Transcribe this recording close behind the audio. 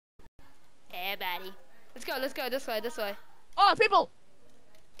Yeah, buddy. Let's go this way. Oh, people!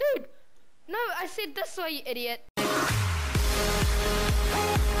 Dude! No, I said this way, you idiot.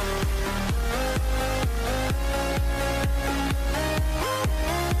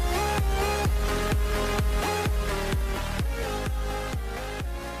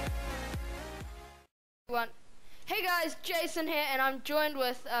 Hey guys, Jason here, and I'm joined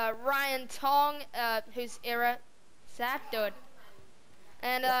with Ryan Tong, who's era Zach, dude.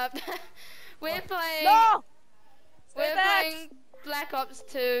 And we're playing. No! We're playing Black Ops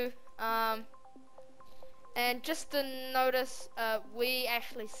 2. And just to notice, we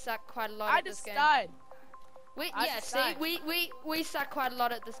actually suck quite a lot at this game. I just died. We suck quite a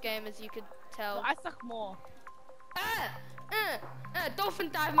lot at this game, as you could tell. No, I suck more. Dolphin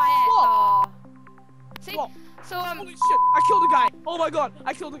dive my ass. Oh. See? Whoa. So Holy shit! I killed a guy. Oh my god!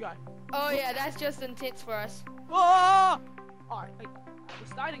 I killed a guy. Oh yeah, that's just intense for us. Oh! Alright, I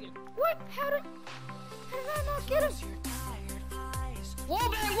just died again. What? How did I not get him?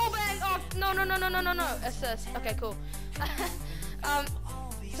 Wallbang! Oh no! Assist. Okay, cool.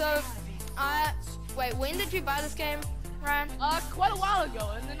 So wait, when did you buy this game, Ryan? Quite a while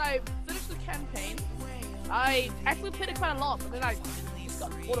ago, and then I finished the campaign. I actually played it quite a lot, but then I just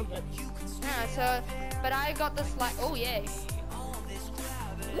got bored of it. Yeah, but I got this like, oh yeah.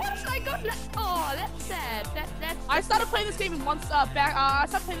 What? I got this. Oh, that's sad. That's. I started playing this game back. I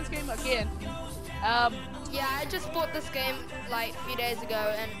started playing this game again. Yeah, I just bought this game like a few days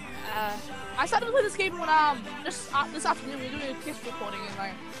ago, and I started to play this game when this afternoon we were doing a test recording, and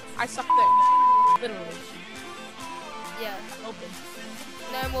like I sucked it, literally. Yeah. Open.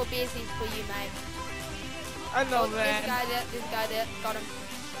 No more beersies for you, mate. I know, man. This guy there, got him.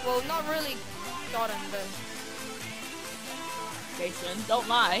 Well, not really got him, but... Jason, don't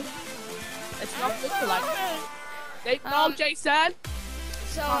lie. It's not good to lie. No, Jason!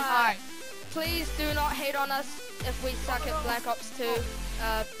 So, please do not hate on us if we suck at Black Ops 2,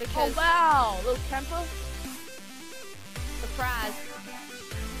 because... Oh, wow! Little camper? Surprise.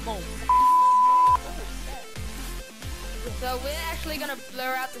 Boom. So, we're actually gonna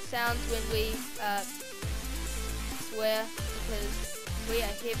blur out the sounds when we, swear, because... we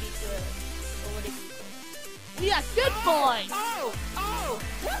are heavy good, or whatever you call it. We are good boys! Oh!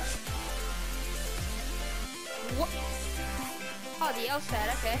 What? Oh, the LSAT,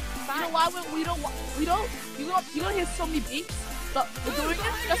 okay. Fine. You know why you don't hear so many beeps? But we're doing it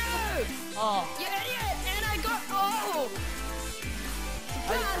just for... Oh. You idiot! And I got... Oh!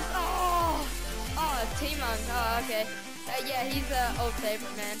 Surprise! Oh, T-Monk. Oh, okay. Yeah, he's an old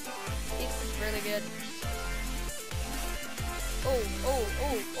favorite, man. He's just really good. Oh,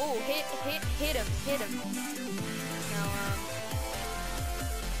 hit him. Now,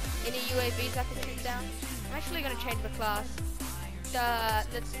 any UAVs I can shoot down? I'm actually gonna change the class.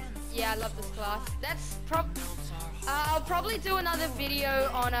 Yeah, I love this class. I'll probably do another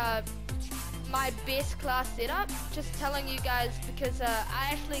video on, my best class setup, just telling you guys, because, I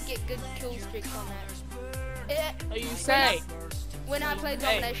actually get good kill streaks on that. Oh, you say? When I play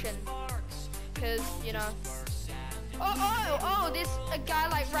Domination. Because, you know. Oh, there's a guy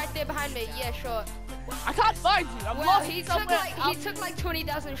like right there behind me. Yeah, sure. I can't find you. I'm lost somewhere. He took like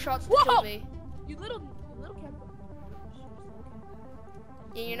 20,000 shots to kill me. You little camper.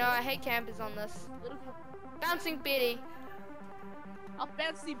 Yeah, you know, I hate campers on this. Bouncing Betty. I'll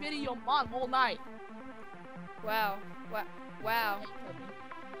fancy Betty your mom all night. Wow.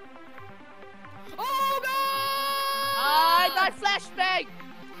 Oh, God! I flashbang.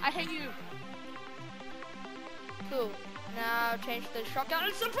 I hate you. Cool. Now change the shotgun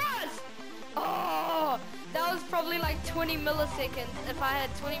and surprise! Oh, that was probably like 20 milliseconds. If I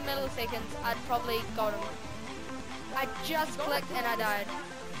had 20 milliseconds, I'd probably got him. I just clicked and I died.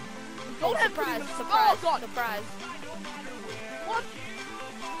 Don't have surprise! What?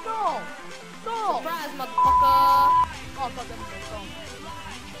 No! Surprise, motherfucker! Oh, God, that was my phone.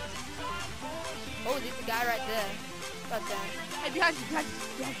 Oh, there's a guy right there. God damn. Hey, behind you.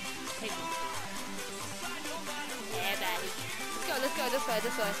 Hey. Yeah, buddy. Let's go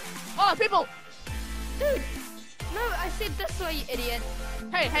this way. Oh, people! Dude! No, I said this way, you idiot.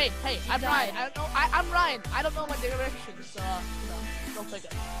 Hey, I'm Ryan. I don't know. I'm Ryan. I don't know my direction, so, don't take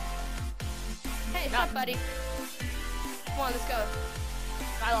it. Hey, what's up, buddy? Come on, let's go.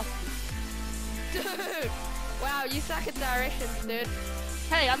 I lost you. Dude! Wow, you suck at directions, dude.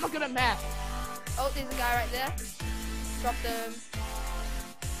 Hey, I'm not good at math. Oh, there's a guy right there. Dropped him.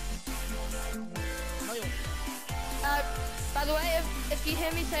 No, you won't. By the way, if you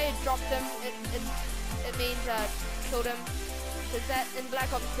hear me say dropped him, it means killed him. Cause that in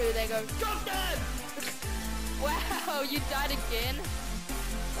Black Ops 2 they go dropped him. Wow, you died again.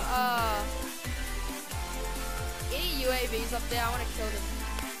 UAVs up there. I want to kill them.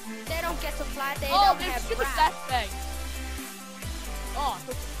 They don't get to fly. They Oh, don't they're have stupid wraps. that thing. Oh.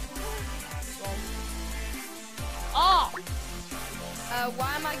 Oh.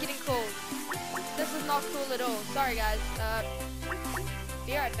 Why am I getting called? This is not cool at all. Sorry, guys.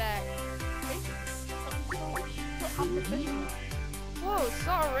 Be right back. Whoa,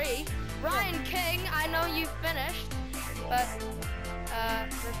 sorry. Ryan King, I know you finished, but,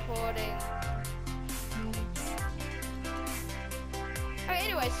 recording. Okay,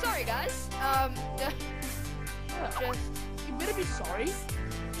 anyway, sorry, guys. Just... You better be sorry.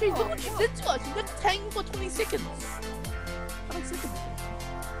 Jeez, look what you did to us. You got tanked for 20 seconds. I'm sick of it.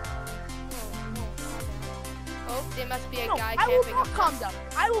 Oh, there must be a No, guy I will camping. not calm down.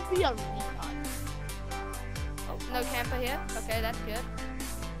 I will be a retard. Oh, no camper here. Okay, that's good.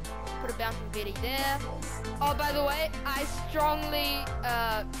 Put a bouncing Betty there. Oh, by the way, I strongly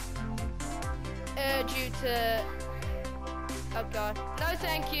urge you to... Oh god. No,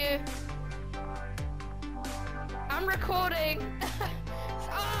 thank you. I'm recording.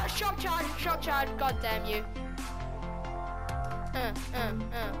 Oh, shock charge. God damn you.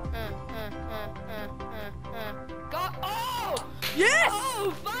 God. Oh! Yes!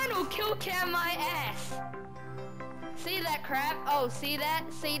 Oh, final kill cam my ass. See that crap? Oh, see that?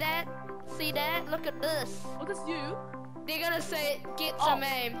 See that? See that? Look at this. What is you? They're gonna say, get some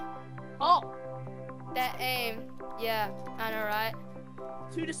aim. Oh. That aim. Yeah, I know, right?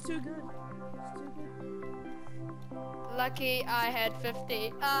 Dude, it's too good. It's too good. Lucky I had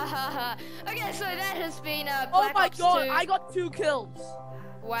 50. Okay, so that has been Oh Black my Ops god, 2. I got 2 kills.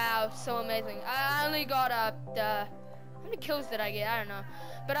 Wow, so amazing. I only got how many kills did I get? I don't know.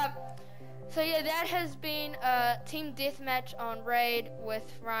 But so yeah, that has been Team Deathmatch on Raid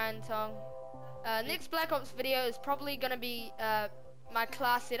with Ryan Tong. Next Black Ops video is probably gonna be my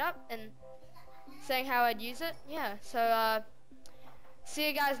class setup and saying how I'd use it. Yeah, so see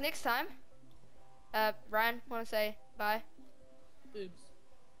you guys next time. Ryan, wanna say bye? Oops.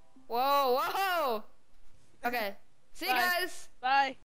 Whoa. Okay. See you Bye. guys. Bye.